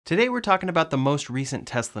Today we're talking about the most recent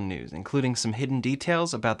Tesla news, including some hidden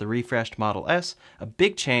details about the refreshed Model S, a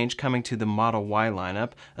big change coming to the Model Y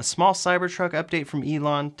lineup, a small Cybertruck update from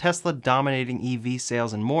Elon, Tesla dominating EV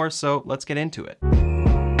sales, and more, so let's get into it.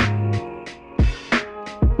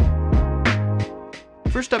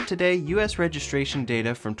 First up today, US registration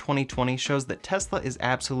data from 2020 shows that Tesla is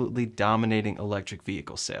absolutely dominating electric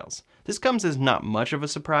vehicle sales. This comes as not much of a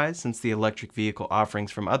surprise since the electric vehicle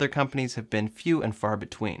offerings from other companies have been few and far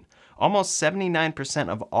between. Almost 79%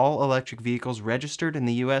 of all electric vehicles registered in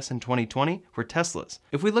the US in 2020 were Teslas.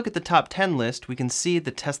 If we look at the top 10 list, we can see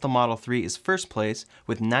the Tesla Model 3 is first place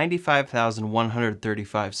with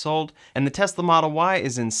 95,135 sold, and the Tesla Model Y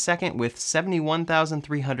is in second with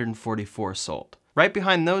 71,344 sold. Right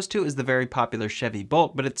behind those two is the very popular Chevy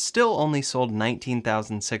Bolt, but it's still only sold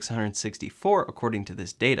 19,664 according to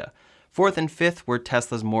this data. Fourth and fifth were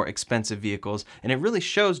Tesla's more expensive vehicles, and it really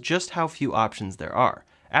shows just how few options there are.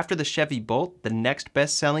 After the Chevy Bolt, the next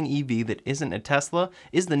best-selling EV that isn't a Tesla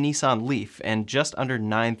is the Nissan Leaf, and just under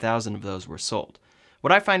 9,000 of those were sold.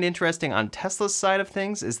 What I find interesting on Tesla's side of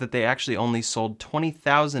things is that they actually only sold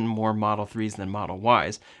 20,000 more Model 3s than Model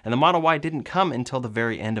Ys, and the Model Y didn't come until the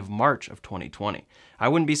very end of March of 2020. I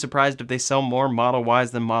wouldn't be surprised if they sell more Model Ys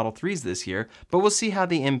than Model 3s this year, but we'll see how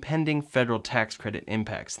the impending federal tax credit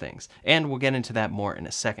impacts things, and we'll get into that more in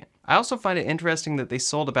a second. I also find it interesting that they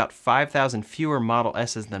sold about 5,000 fewer Model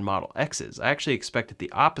S's than Model X's. I actually expected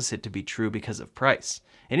the opposite to be true because of price.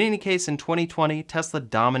 In any case, in 2020, Tesla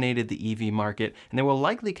dominated the EV market, and they will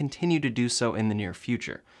likely continue to do so in the near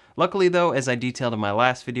future. Luckily though, as I detailed in my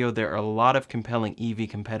last video, there are a lot of compelling EV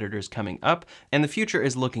competitors coming up, and the future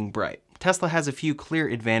is looking bright. Tesla has a few clear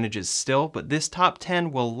advantages still, but this top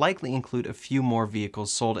 10 will likely include a few more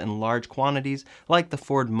vehicles sold in large quantities, like the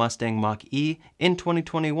Ford Mustang Mach-E in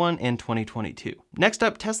 2021 and 2022. Next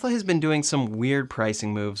up, Tesla has been doing some weird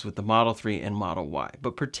pricing moves with the Model 3 and Model Y,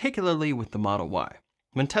 but particularly with the Model Y.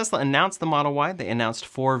 When Tesla announced the Model Y, they announced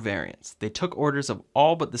 4 variants. They took orders of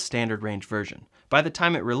all but the standard range version. By the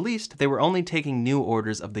time it released, they were only taking new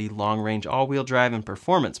orders of the long-range all-wheel drive and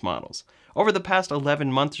performance models. Over the past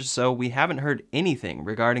 11 months or so, we haven't heard anything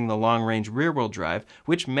regarding the long-range rear-wheel drive,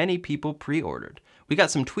 which many people pre-ordered. We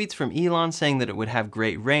got some tweets from Elon saying that it would have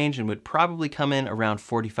great range and would probably come in around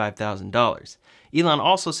 $45,000. Elon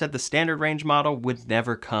also said the standard range model would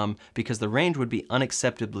never come because the range would be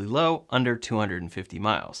unacceptably low, under 250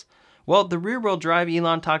 miles. Well, the rear-wheel drive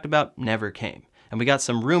Elon talked about never came, and we got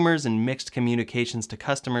some rumors and mixed communications to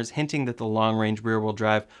customers hinting that the long-range rear-wheel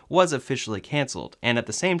drive was officially canceled, and at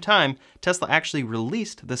the same time, Tesla actually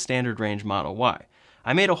released the standard range Model Y.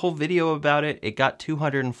 I made a whole video about it. It got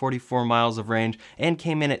 244 miles of range and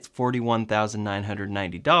came in at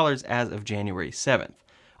 $41,990 as of January 7th.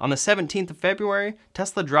 On the 17th of February,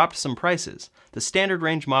 Tesla dropped some prices. The standard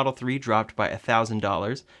range Model 3 dropped by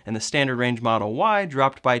 $1,000, and the standard range Model Y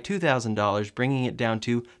dropped by $2,000, bringing it down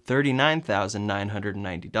to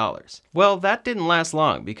 $39,990. Well, that didn't last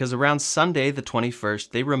long, because around Sunday the 21st,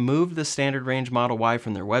 they removed the standard range Model Y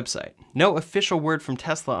from their website. No official word from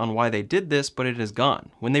Tesla on why they did this, but it is gone.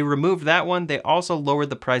 When they removed that one, they also lowered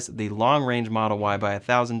the price of the long-range Model Y by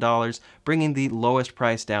 $1,000, bringing the lowest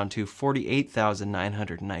price down to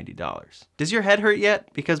 $48,990. Does your head hurt yet?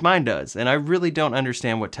 Because mine does, and I really don't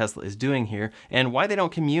understand what Tesla is doing here, and why they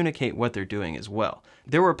don't communicate what they're doing as well.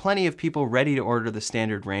 There were plenty of people ready to order the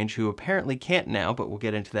standard range who apparently can't now, but we'll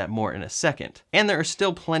get into that more in a second. And there are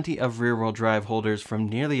still plenty of rear-wheel drive holders from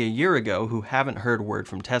nearly a year ago who haven't heard word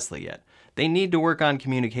from Tesla yet. They need to work on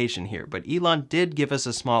communication here, but Elon did give us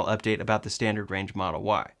a small update about the standard range Model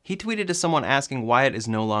Y. He tweeted to someone asking why it is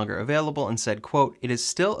no longer available and said, quote, "It is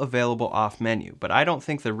still available off menu, but I don't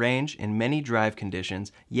think the range in many drive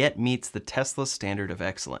conditions yet meets the Tesla standard of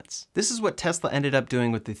excellence." This is what Tesla ended up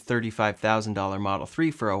doing with the $35,000 Model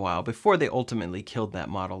 3 for a while before they ultimately killed that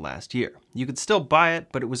model last year. You could still buy it,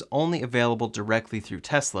 but it was only available directly through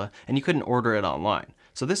Tesla, and you couldn't order it online.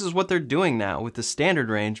 So this is what they're doing now with the standard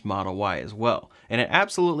range Model Y as well, and it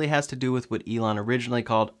absolutely has to do with what Elon originally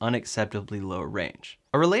called unacceptably low range.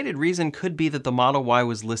 A related reason could be that the Model Y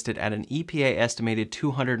was listed at an EPA estimated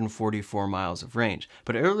 244 miles of range,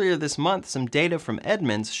 but earlier this month some data from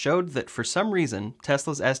Edmunds showed that for some reason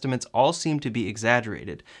Tesla's estimates all seem to be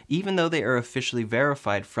exaggerated, even though they are officially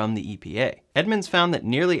verified from the EPA. Edmunds found that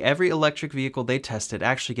nearly every electric vehicle they tested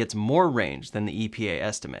actually gets more range than the EPA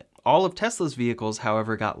estimate. All of Tesla's vehicles,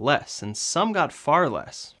 however, got less, and some got far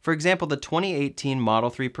less. For example, the 2018 Model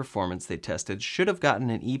 3 Performance they tested should have gotten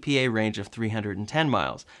an EPA range of 310 miles.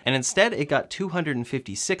 miles, and instead it got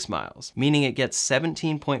 256 miles, meaning it gets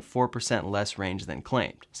 17.4% less range than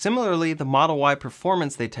claimed. Similarly, the Model Y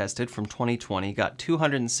Performance they tested from 2020 got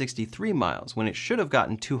 263 miles when it should have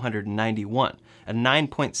gotten 291, a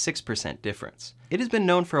 9.6% difference. It has been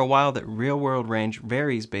known for a while that real-world range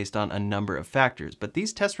varies based on a number of factors, but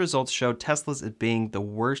these test results showed Teslas as being the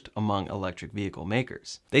worst among electric vehicle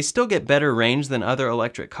makers. They still get better range than other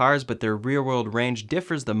electric cars, but their real-world range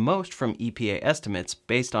differs the most from EPA estimates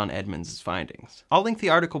based on Edmunds' findings. I'll link the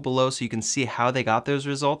article below so you can see how they got those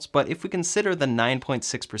results, but if we consider the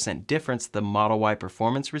 9.6% difference the Model Y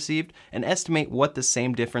Performance received and estimate what the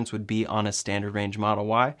same difference would be on a standard range Model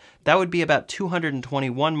Y, that would be about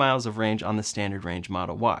 221 miles of range on the standard range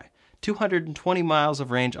Model Y. 220 miles of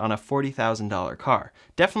range on a $40,000 car.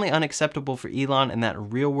 Definitely unacceptable for Elon, and that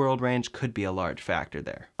real-world range could be a large factor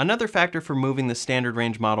there. Another factor for moving the standard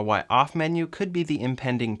range Model Y off menu could be the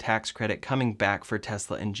impending tax credit coming back for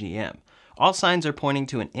Tesla and GM. All signs are pointing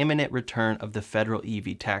to an imminent return of the federal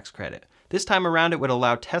EV tax credit. This time around, it would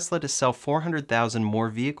allow Tesla to sell 400,000 more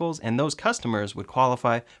vehicles, and those customers would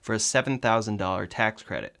qualify for a $7,000 tax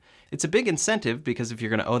credit. It's a big incentive because if you're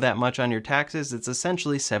going to owe that much on your taxes, it's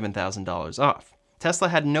essentially $7,000 off. Tesla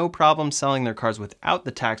had no problem selling their cars without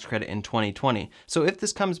the tax credit in 2020, so if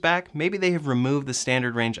this comes back, maybe they have removed the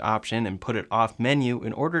standard range option and put it off menu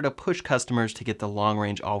in order to push customers to get the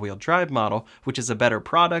long-range all-wheel drive model, which is a better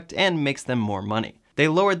product and makes them more money. They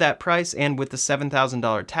lowered that price, and with the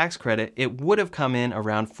 $7,000 tax credit, it would have come in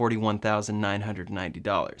around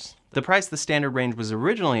 $41,990. The price the standard range was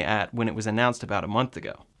originally at when it was announced about a month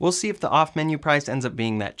ago. We'll see if the off-menu price ends up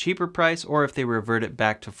being that cheaper price or if they revert it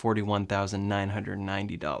back to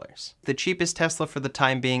 $41,990. The cheapest Tesla for the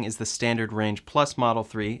time being is the standard range Plus Model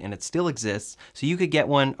 3, and it still exists, so you could get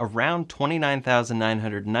one around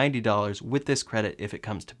 $29,990 with this credit if it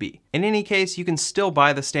comes to be. In any case, you can still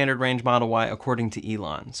buy the standard range Model Y according to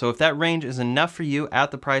Elon, so if that range is enough for you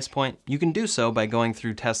at the price point, you can do so by going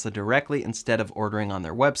through Tesla directly instead of ordering on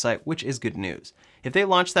their website, which is good news. If they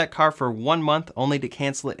launch that car for 1 month only to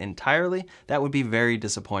cancel it entirely, that would be very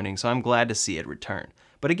disappointing, so I'm glad to see it return.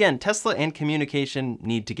 But again, Tesla and communication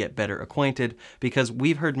need to get better acquainted because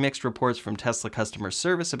we've heard mixed reports from Tesla customer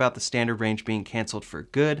service about the standard range being canceled for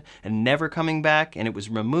good and never coming back, and it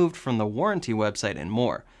was removed from the warranty website and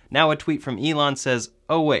more. Now a tweet from Elon says,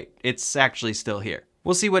 oh wait, it's actually still here.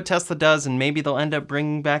 We'll see what Tesla does, and maybe they'll end up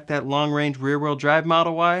bringing back that long-range rear-wheel drive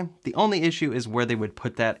Model Y. The only issue is where they would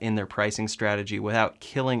put that in their pricing strategy without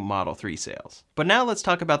killing Model 3 sales. But now let's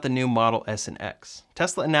talk about the new Model S and X.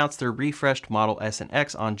 Tesla announced their refreshed Model S and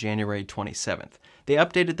X on January 27th. They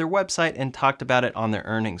updated their website and talked about it on their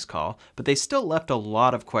earnings call, but they still left a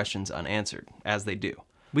lot of questions unanswered, as they do.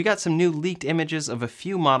 We got some new leaked images of a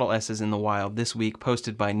few Model S's in the wild this week,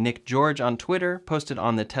 posted by Nick George on Twitter, posted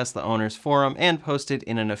on the Tesla Owners Forum, and posted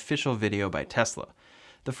in an official video by Tesla.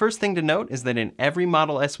 The first thing to note is that in every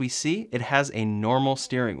Model S we see, it has a normal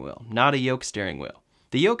steering wheel, not a yoke steering wheel.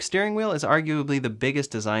 The yoke steering wheel is arguably the biggest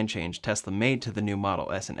design change Tesla made to the new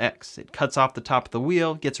Model S and X. It cuts off the top of the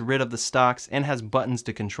wheel, gets rid of the stocks, and has buttons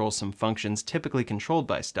to control some functions typically controlled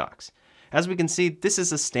by stocks. As we can see, this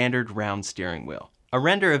is a standard round steering wheel. A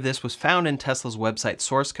render of this was found in Tesla's website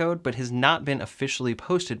source code, but has not been officially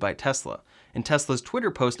posted by Tesla. In Tesla's Twitter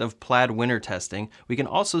post of Plaid winter testing, we can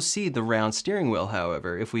also see the round steering wheel,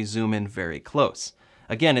 however, if we zoom in very close.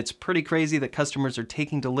 Again, it's pretty crazy that customers are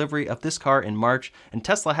taking delivery of this car in March, and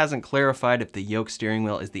Tesla hasn't clarified if the yoke steering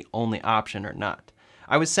wheel is the only option or not.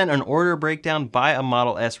 I was sent an order breakdown by a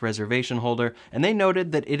Model S reservation holder, and they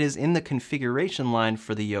noted that it is in the configuration line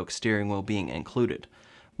for the yoke steering wheel being included.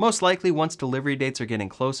 Most likely, once delivery dates are getting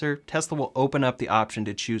closer, Tesla will open up the option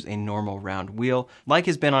to choose a normal round wheel, like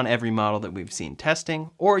has been on every model that we've seen testing,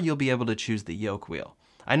 or you'll be able to choose the yoke wheel.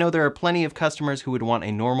 I know there are plenty of customers who would want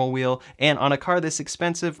a normal wheel, and on a car this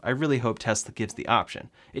expensive, I really hope Tesla gives the option.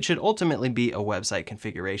 It should ultimately be a website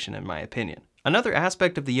configuration in my opinion. Another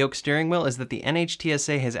aspect of the yoke steering wheel is that the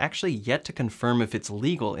NHTSA has actually yet to confirm if it's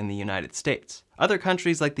legal in the United States. Other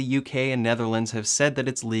countries like the UK and Netherlands have said that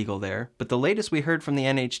it's legal there, but the latest we heard from the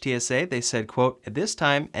NHTSA, they said, quote, "At this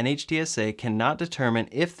time, NHTSA cannot determine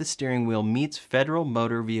if the steering wheel meets federal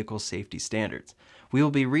motor vehicle safety standards. We will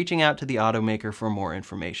be reaching out to the automaker for more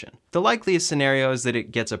information." The likeliest scenario is that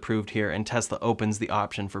it gets approved here and Tesla opens the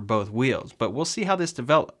option for both wheels, but we'll see how this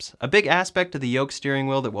develops. A big aspect of the yoke steering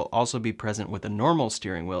wheel that will also be present with a normal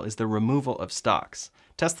steering wheel is the removal of stocks.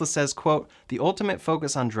 Tesla says, quote, "The ultimate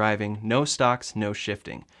focus on driving, no stocks, no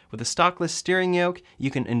shifting. With a stockless steering yoke,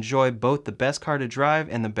 you can enjoy both the best car to drive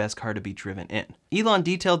and the best car to be driven in." Elon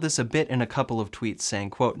detailed this a bit in a couple of tweets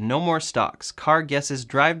saying, quote, "No more stocks. Car guesses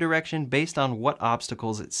drive direction based on what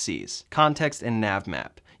obstacles it sees. Context and nav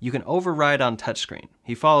map. You can override on touchscreen."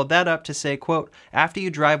 He followed that up to say, quote, "After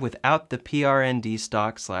you drive without the PRND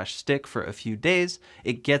stock/stick for a few days,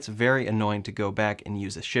 it gets very annoying to go back and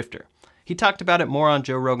use a shifter." He talked about it more on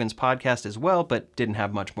Joe Rogan's podcast as well, but didn't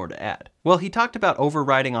have much more to add. Well, he talked about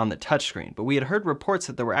overriding on the touchscreen, but we had heard reports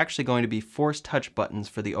that there were actually going to be force touch buttons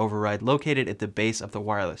for the override located at the base of the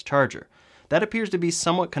wireless charger. That appears to be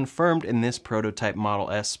somewhat confirmed in this prototype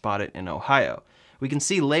Model S spotted in Ohio. We can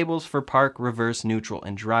see labels for park, reverse, neutral,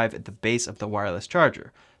 and drive at the base of the wireless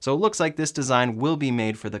charger. So it looks like this design will be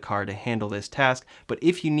made for the car to handle this task, but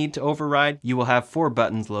if you need to override, you will have 4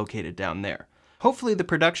 buttons located down there. Hopefully the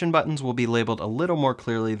production buttons will be labeled a little more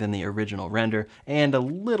clearly than the original render, and a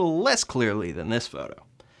little less clearly than this photo.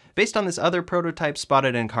 Based on this other prototype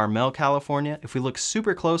spotted in Carmel, California, if we look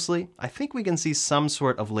super closely, I think we can see some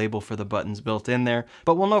sort of label for the buttons built in there,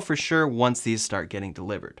 but we'll know for sure once these start getting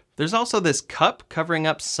delivered. There's also this cup covering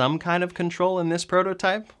up some kind of control in this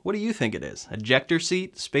prototype. What do you think it is? Ejector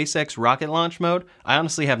seat? SpaceX rocket launch mode? I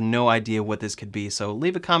honestly have no idea what this could be, so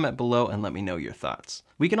leave a comment below and let me know your thoughts.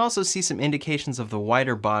 We can also see some indications of the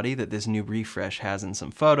wider body that this new refresh has in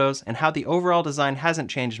some photos, and how the overall design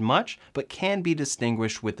hasn't changed much, but can be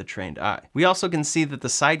distinguished with the trained eye. We also can see that the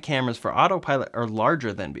side cameras for autopilot are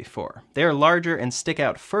larger than before. They are larger and stick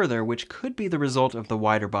out further, which could be the result of the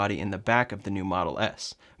wider body in the back of the new Model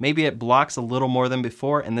S. Maybe it blocks a little more than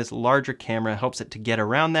before, and this larger camera helps it to get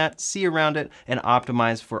around that, see around it, and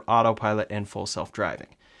optimize for autopilot and full self-driving.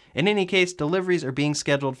 In any case, deliveries are being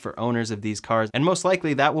scheduled for owners of these cars, and most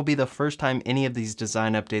likely that will be the first time any of these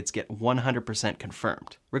design updates get 100%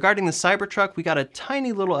 confirmed. Regarding the Cybertruck, we got a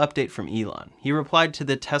tiny little update from Elon. He replied to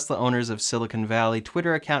the Tesla owners of Silicon Valley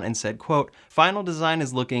Twitter account and said, quote, "Final design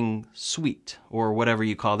is looking sweet," or whatever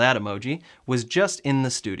you call that emoji, "was just in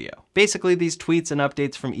the studio." Basically, these tweets and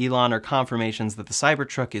updates from Elon are confirmations that the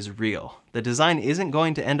Cybertruck is real. The design isn't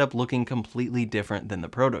going to end up looking completely different than the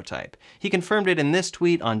prototype. He confirmed it in this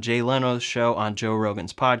tweet on Jay Leno's show on Joe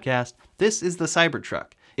Rogan's podcast. "This is the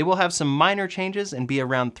Cybertruck. It will have some minor changes and be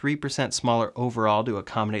around 3% smaller overall to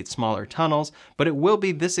accommodate smaller tunnels, but it will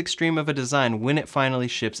be this extreme of a design when it finally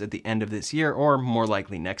ships at the end of this year, or more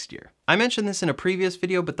likely next year." I mentioned this in a previous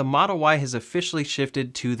video, but the Model Y has officially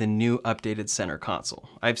shifted to the new updated center console.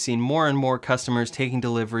 I've seen more and more customers taking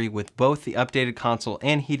delivery with both the updated console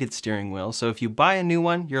and heated steering wheel, so if you buy a new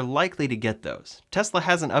one, you're likely to get those. Tesla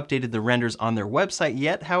hasn't updated the renders on their website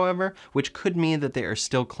yet, however, which could mean that they are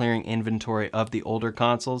still clearing inventory of the older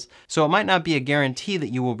consoles, so it might not be a guarantee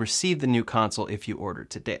that you will receive the new console if you order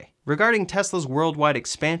today. Regarding Tesla's worldwide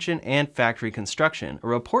expansion and factory construction, a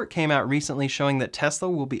report came out recently showing that Tesla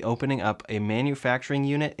will be opening up a manufacturing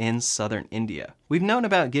unit in southern India. We've known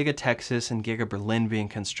about Giga Texas and Giga Berlin being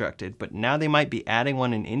constructed, but now they might be adding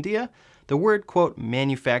one in India? The word, quote,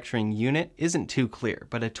 "manufacturing unit" isn't too clear,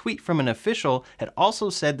 but a tweet from an official had also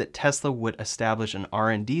said that Tesla would establish an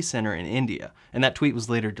R&D center in India, and that tweet was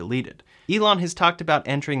later deleted. Elon has talked about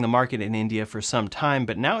entering the market in India for some time,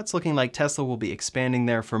 but now it's looking like Tesla will be expanding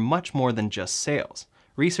there for much more than just sales.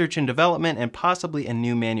 Research and development and possibly a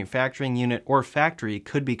new manufacturing unit or factory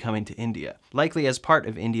could be coming to India, likely as part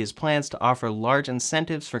of India's plans to offer large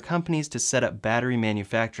incentives for companies to set up battery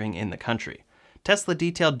manufacturing in the country. Tesla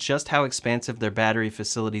detailed just how expansive their battery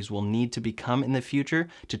facilities will need to become in the future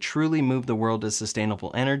to truly move the world to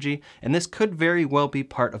sustainable energy, and this could very well be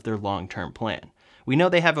part of their long-term plan. We know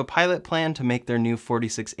they have a pilot plan to make their new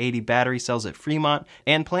 4680 battery cells at Fremont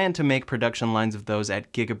and plan to make production lines of those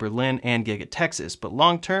at Giga Berlin and Giga Texas, but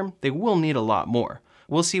long-term, they will need a lot more.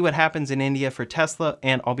 We'll see what happens in India for Tesla,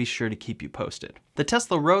 and I'll be sure to keep you posted. The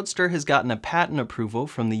Tesla Roadster has gotten a patent approval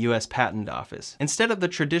from the US Patent Office. Instead of the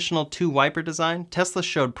traditional 2-wiper design, Tesla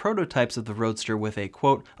showed prototypes of the Roadster with a,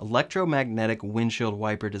 quote, "electromagnetic windshield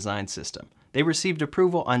wiper design system." They received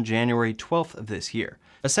approval on January 12th of this year.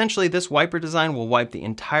 Essentially, this wiper design will wipe the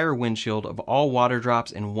entire windshield of all water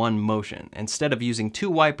drops in one motion, instead of using 2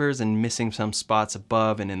 wipers and missing some spots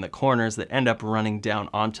above and in the corners that end up running down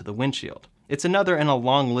onto the windshield. It's another in a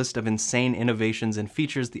long list of insane innovations and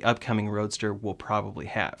features the upcoming Roadster will probably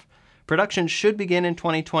have. Production should begin in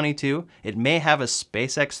 2022. It may have a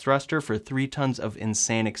SpaceX thruster for 3 tons of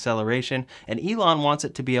insane acceleration, and Elon wants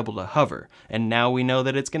it to be able to hover, and now we know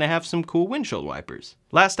that it's going to have some cool windshield wipers.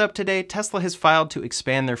 Last up today, Tesla has filed to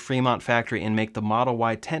expand their Fremont factory and make the Model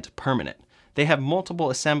Y tent permanent. They have multiple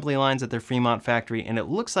assembly lines at their Fremont factory, and it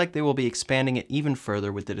looks like they will be expanding it even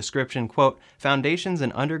further with the description, quote, "Foundations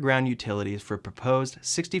and underground utilities for proposed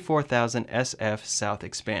 64,000 SF South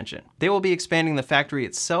expansion." They will be expanding the factory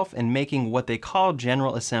itself and making what they call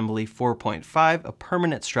General Assembly 4.5 a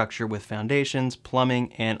permanent structure with foundations,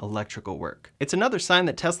 plumbing, and electrical work. It's another sign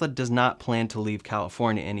that Tesla does not plan to leave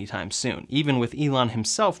California anytime soon, even with Elon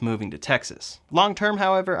himself moving to Texas. Long term,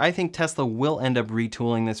 however, I think Tesla will end up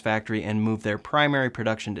retooling this factory and move their primary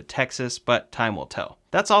production to Texas, but time will tell.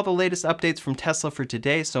 That's all the latest updates from Tesla for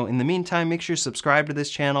today, so in the meantime, make sure you subscribe to this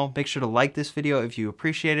channel, make sure to like this video if you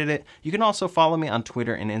appreciated it. You can also follow me on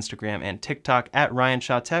Twitter and Instagram and TikTok at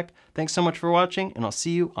RyanShawTech. Thanks so much for watching, and I'll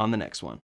see you on the next one.